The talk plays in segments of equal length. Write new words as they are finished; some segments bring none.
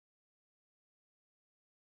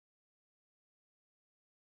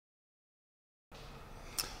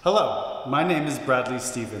Hello, my name is Bradley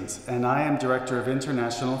Stevens, and I am Director of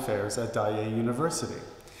International Affairs at Da-Yeh University.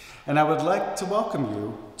 And I would like to welcome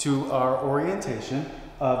you to our orientation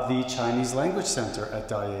of the Chinese Language Center at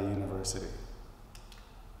Da-Yeh University.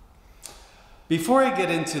 Before I get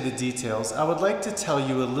into the details, I would like to tell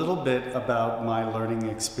you a little bit about my learning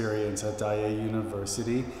experience at Da-Yeh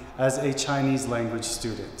University as a Chinese language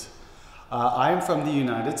student. I am from the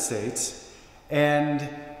United States, and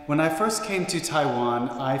when I first came to Taiwan,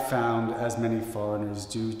 I found, as many foreigners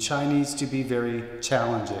do, Chinese to be very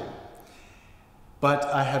challenging. But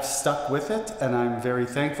I have stuck with it, and I'm very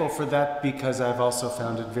thankful for that because I've also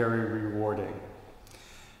found it very rewarding.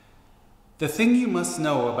 The thing you must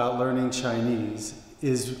know about learning Chinese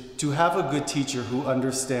is to have a good teacher who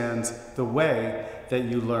understands the way that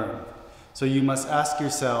you learn. So you must ask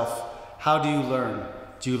yourself, how do you learn?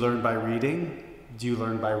 Do you learn by reading? Do you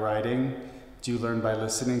learn by writing? Do you learn by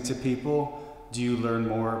listening to people? Do you learn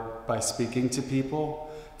more by speaking to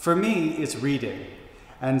people? For me, it's reading.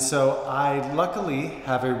 And so I luckily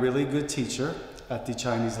have a really good teacher at the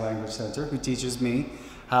Chinese Language Center who teaches me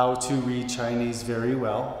how to read Chinese very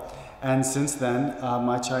well. And since then,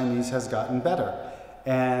 my Chinese has gotten better.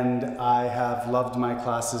 And I have loved my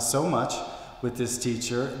classes so much with this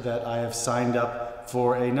teacher that I have signed up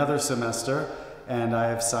for another semester, and I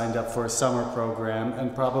have signed up for a summer program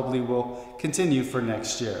and probably will continue for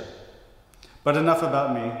next year. But enough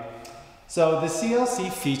about me. So the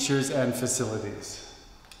CLC features and facilities.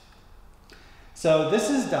 So this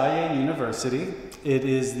is Da-Yeh University. It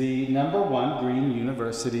is the #1 green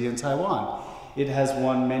university in Taiwan. It has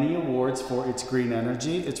won many awards for its green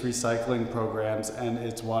energy, its recycling programs, and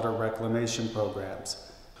its water reclamation programs.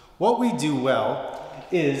 What we do well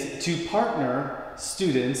is to partner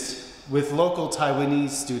students with local Taiwanese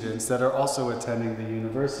students that are also attending the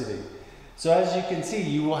university. So as you can see,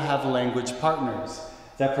 you will have language partners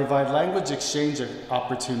that provide language exchange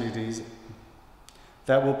opportunities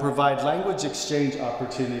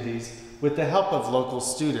with the help of local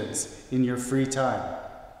students in your free time.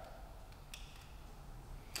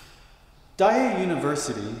 Da-Yeh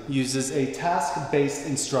University uses a task-based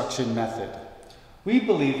instruction method. We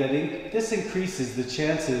believe that this increases the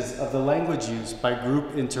chances of the language use by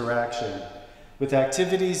group interaction with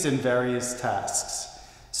activities and various tasks.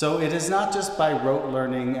 So it is not just by rote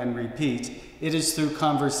learning and repeat, it is through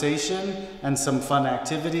conversation and some fun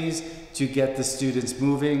activities to get the students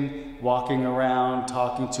moving, walking around,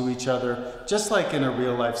 talking to each other, just like in a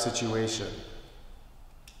real-life situation.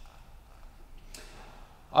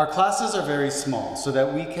 Our classes are very small so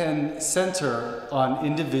that we can center on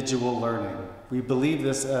individual learning. We believe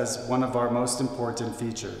this as one of our most important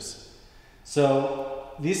features. So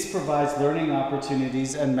this provides learning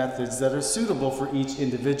opportunities and methods that are suitable for each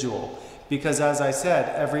individual because, as I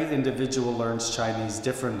said, every individual learns Chinese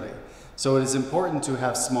differently. So it is important to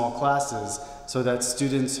have small classes so that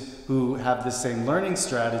students who have the same learning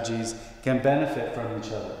strategies can benefit from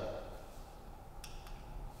each other.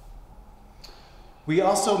 We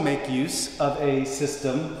also make use of a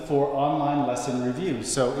system for online lesson review.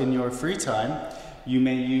 So in your free time, you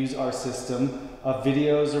may use our system of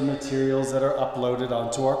videos or materials that are uploaded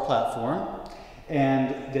onto our platform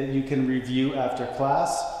and that you can review after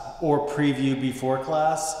class or preview before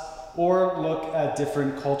class or look at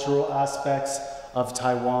different cultural aspects of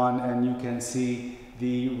Taiwan, and you can see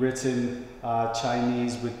the written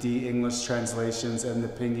Chinese with the English translations and the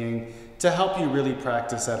pinyin to help you really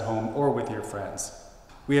practice at home or with your friends.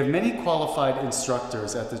 We have many qualified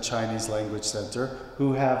instructors at the Chinese Language Center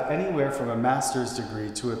who have anywhere from a master's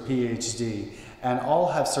degree to a PhD, and all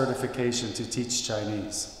have certification to teach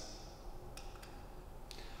Chinese.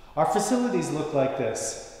 Our facilities look like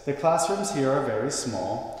this. The classrooms here are very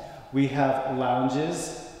small. We have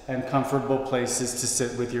lounges and comfortable places to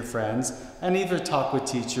sit with your friends and either talk with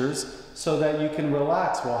teachers so that you can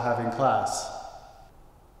relax while having class.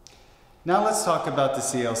 Now let's talk about the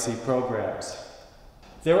CLC programs.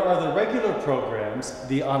 There are the regular programs,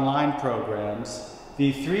 the online programs,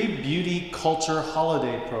 the 3 beauty culture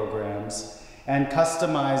holiday programs, and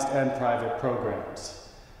customized and private programs.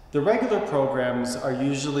 The regular programs are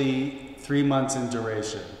usually 3 months in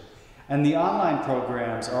duration, and the online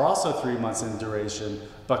programs are also 3 months in duration,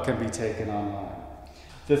 but can be taken online.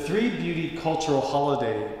 The 3 beauty cultural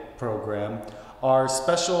holiday program are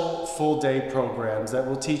special full-day programs that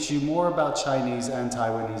will teach you more about Chinese and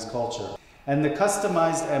Taiwanese culture. And the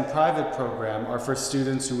customized and private program are for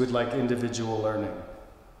students who would like individual learning.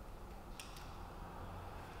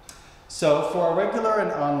 So for our regular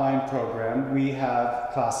and online program, we have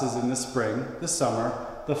classes in the spring, the summer,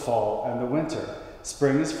 the fall, and the winter.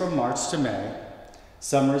 Spring is from March to May,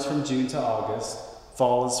 summer is from June to August,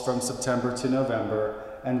 Fall is from September to November,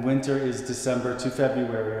 and winter is December to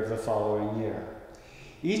February of the following year.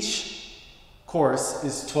 Each course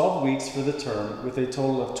is 12 weeks for the term, with a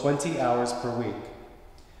total of 20 hours per week.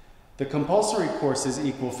 The compulsory courses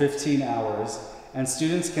equal 15 hours, and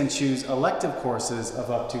students can choose elective courses of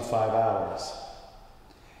up to 5 hours.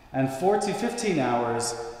 And 4 to 15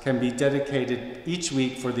 hours can be dedicated each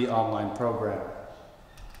week for the online program.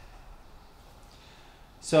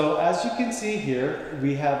 So as you can see here,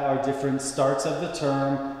 we have our different starts of the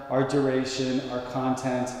term, our duration, our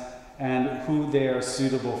content, and who they are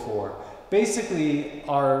suitable for. Basically,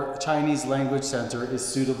 our Chinese Language Center is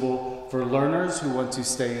suitable for learners who want to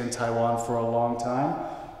stay in Taiwan for a long time,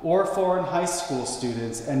 or foreign high school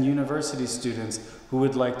students and university students who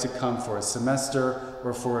would like to come for a semester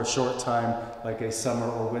or for a short time, like a summer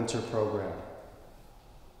or winter program.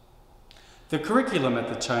 The curriculum at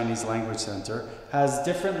the Chinese Language Center has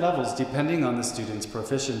different levels depending on the student's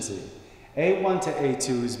proficiency. A1 to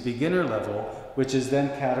A2 is beginner level, which is then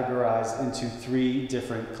categorized into 3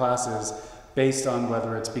 different classes based on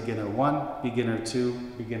whether it's beginner 1, beginner 2,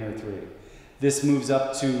 beginner 3. This moves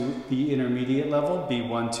up to the intermediate level,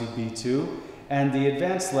 B1 to B2, and the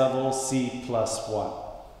advanced level, C+1.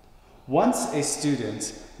 Once a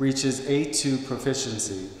student reaches A2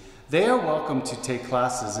 proficiency, they are welcome to take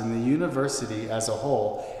classes in the university as a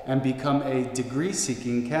whole and become a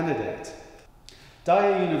degree-seeking candidate.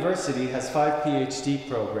 Da-Yeh University has 5 PhD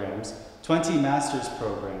programs, 20 master's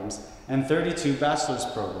programs, and 32 bachelor's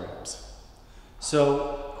programs.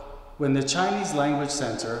 So when the Chinese Language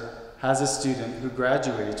Center has a student who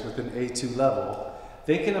graduates with an A2 level,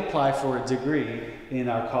 they can apply for a degree in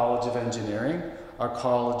our College of Engineering, our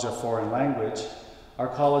College of Foreign Language, our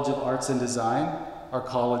College of Arts and Design, our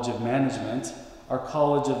College of Management, our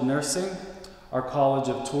College of Nursing, our College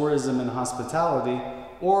of Tourism and Hospitality,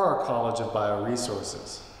 or our College of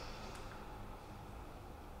Bioresources.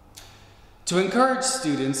 To encourage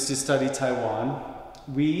students to study Taiwan,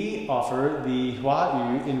 we offer the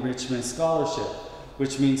Hua Yu Enrichment Scholarship,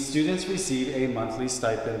 which means students receive a monthly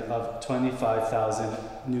stipend of 25,000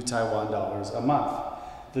 New Taiwan dollars a month.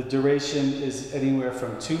 The duration is anywhere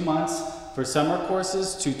from 2 months for summer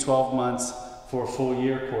courses to 12 months for full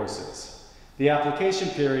year courses. The application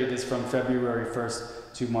period is from February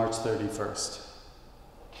 1st to March 31st.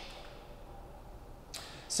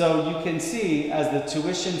 So you can see as the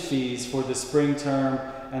tuition fees for the spring term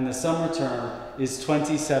and the summer term is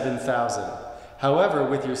 27,000. However,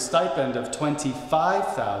 with your stipend of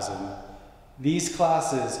 25,000, these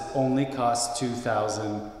classes only cost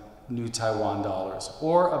 2,000 New Taiwan dollars,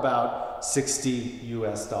 or about 60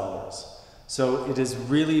 US dollars. So it is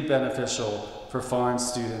really beneficial for foreign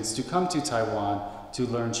students to come to Taiwan to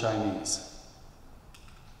learn Chinese.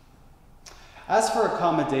 As for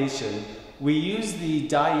accommodation, we use the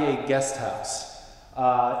Da-Yeh guest house.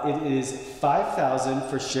 It is 5,000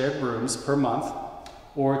 for shared rooms per month,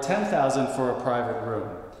 or 10,000 for a private room.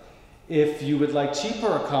 If you would like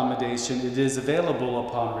cheaper accommodation, it is available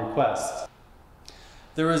upon request.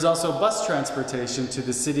 There is also bus transportation to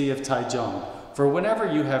the city of Taichung for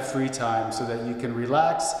whenever you have free time so that you can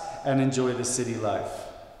relax and enjoy the city life.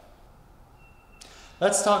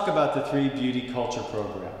 Let's talk about the 3 Beauty Culture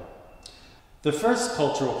program. The first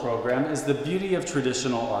cultural program is the Beauty of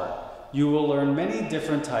Traditional Art. You will learn many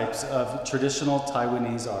different types of traditional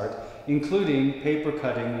Taiwanese art, including paper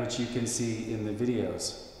cutting, which you can see in the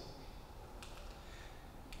videos.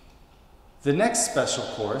 The next special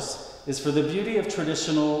course is for the Beauty of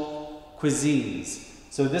Traditional Cuisines.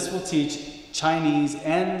 So this will teach Chinese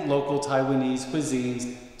and local Taiwanese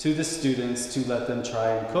cuisines to the students to let them try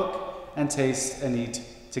and cook and taste and eat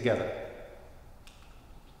together.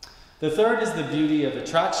 The third is the Beauty of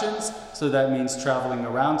Attractions, so that means traveling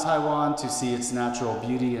around Taiwan to see its natural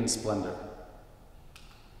beauty and splendor.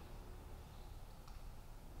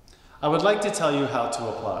 I would like to tell you how to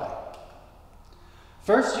apply.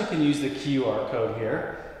 First, you can use the QR code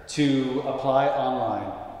here to apply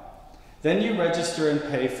online. Then you register and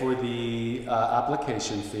pay for the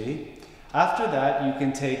application fee. After that, you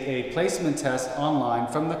can take a placement test online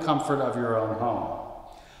from the comfort of your own home.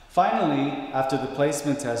 Finally, after the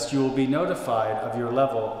placement test, you will be notified of your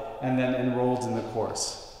level and then enrolled in the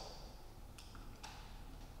course.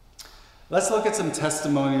 Let's look at some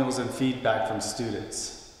testimonials and feedback from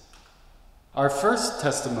students. Our first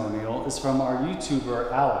testimonial is from our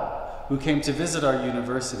YouTuber, Alan, who came to visit our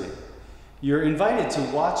university. You're invited to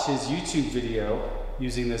watch his YouTube video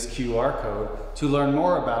using this QR code to learn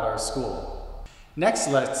more about our school. Next,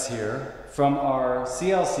 let's hear from our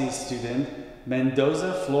CLC student,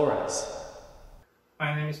 Mendoza Flores.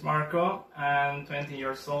 My name is Marco. I'm 20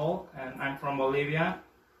 years old and I'm from Bolivia.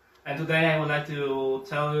 And today I would like to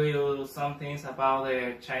tell you some things about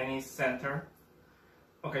the Chinese Center.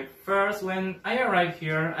 Okay, first, when I arrived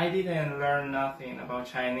here, I didn't learn nothing about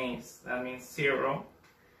Chinese. That means zero.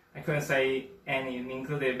 I couldn't say any,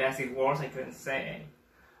 including basic words I couldn't say.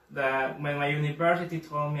 When my university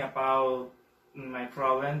told me about my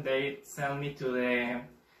problem, they sent me to the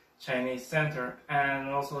Chinese Center, and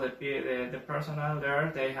also the personnel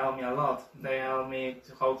there, they helped me a lot. They helped me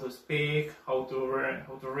to how to speak, how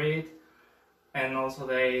to read, and also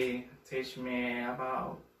they teach me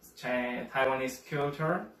about Taiwanese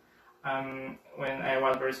culture. When I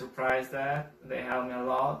was very surprised that they helped me a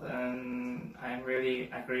lot, and I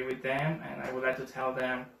really agree with them, and I would like to tell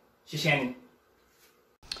them, 谢谢你.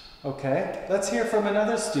 Okay, let's hear from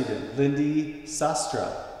another student, Lindy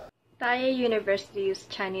Sastra. Da-Yeh University's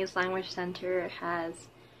Chinese Language Center has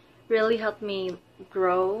really helped me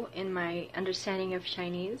grow in my understanding of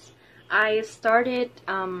Chinese. I started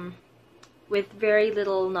with very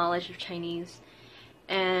little knowledge of Chinese,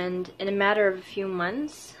 and in a matter of a few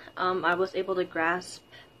months, I was able to grasp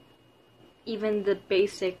even the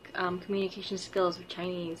basic communication skills of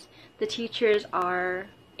Chinese. The teachers are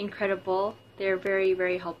incredible. They're very,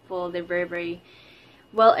 very helpful. They're very, very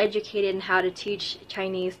well educated in how to teach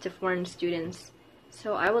Chinese to foreign students.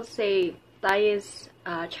 So I would say Da-Yeh's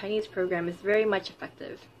Chinese program is very much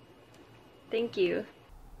effective. Thank you.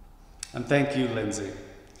 And thank you, Lindsay.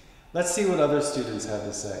 Let's see what other students have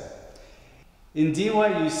to say. In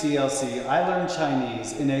DYU CLC, I learned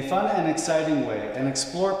Chinese in a fun and exciting way and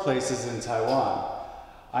explore places in Taiwan.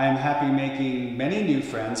 I am happy making many new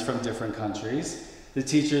friends from different countries. The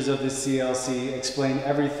teachers of the CLC explain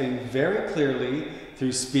everything very clearly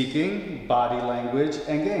through speaking, body language,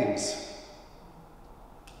 and games.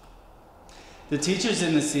 The teachers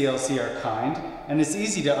in the CLC are kind, and it's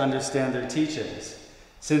easy to understand their teachings.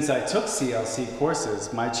 Since I took CLC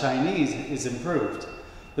courses, my Chinese is improved.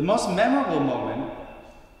 The most memorable moment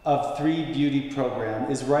of 3 Beauty program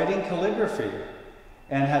is writing calligraphy,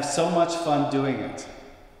 and have so much fun doing it.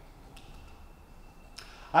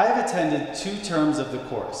 I have attended 2 terms of the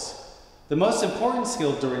course. The most important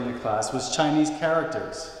skill during the class was Chinese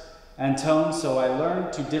characters and tones, so I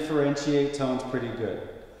learned to differentiate tones pretty good.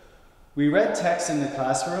 We read texts in the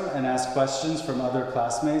classroom and asked questions from other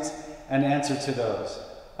classmates and answered to those.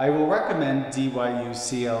 I will recommend DYU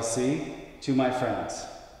CLC to my friends.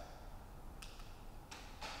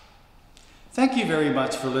 Thank you very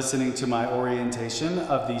much for listening to my orientation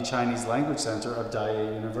of the Chinese Language Center of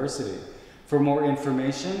Da-Yeh University. For more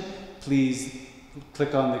information, please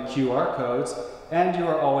click on the QR codes, and you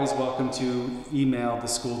are always welcome to email the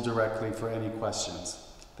school directly for any questions.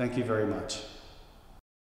 Thank you very much.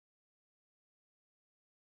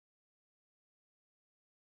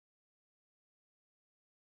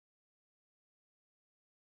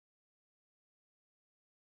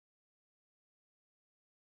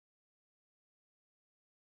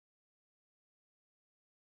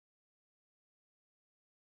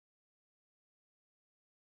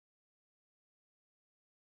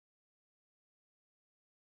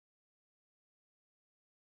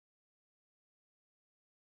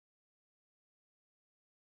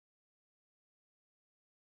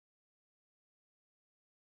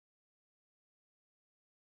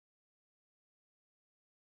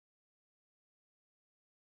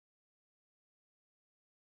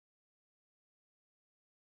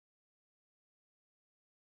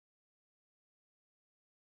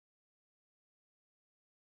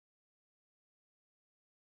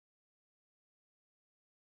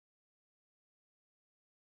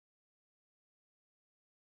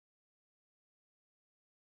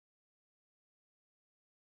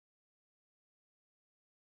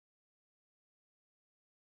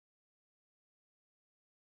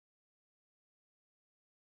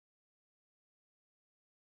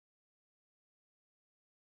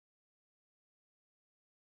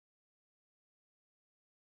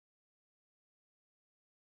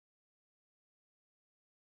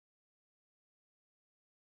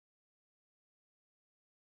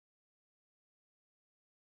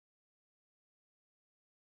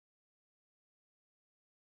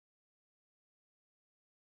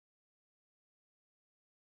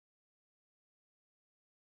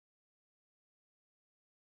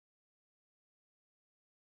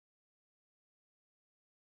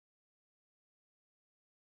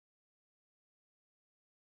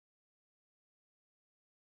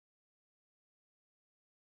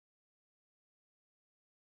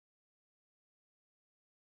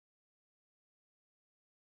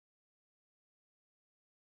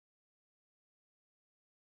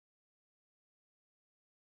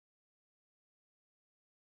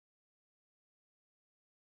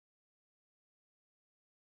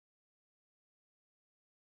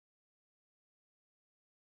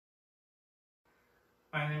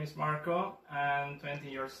 My name is Marco. I'm 20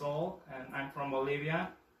 years old and I'm from Bolivia.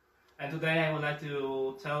 And today I would like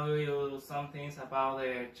to tell you some things about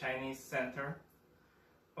the Chinese Center.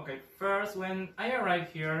 Okay, first, when I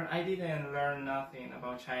arrived here, I didn't learn nothing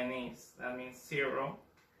about Chinese. That means zero.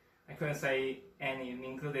 I couldn't say any,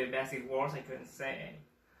 including basic words I couldn't say.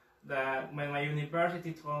 When my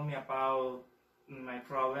university told me about my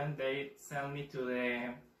problem, they sent me to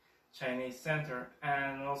the Chinese Center,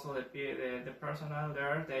 and also the personnel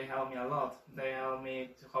there, they helped me a lot. They helped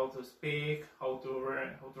me to how to speak, how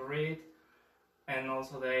to read, and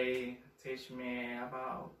also they teach me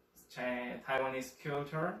about Taiwanese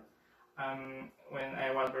culture. When I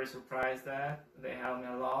was very surprised that they helped me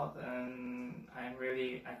a lot, and I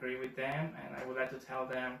really agree with them, and I would like to tell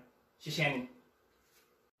them, 谢谢你.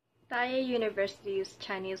 Da-Yeh University's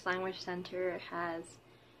Chinese Language Center has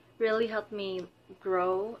really helped me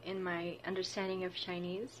grow in my understanding of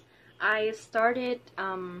Chinese. I started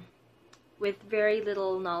with very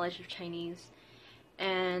little knowledge of Chinese,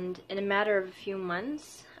 and in a matter of a few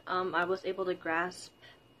months, I was able to grasp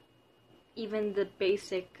even the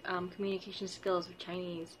basic communication skills of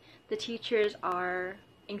Chinese. The teachers are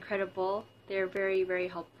incredible. They're very, very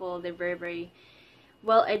helpful. They're very, very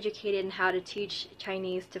well educated in how to teach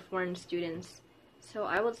Chinese to foreign students. So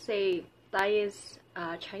I would say Da-Yeh's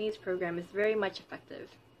Chinese program is very much effective.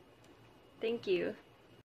 Thank you.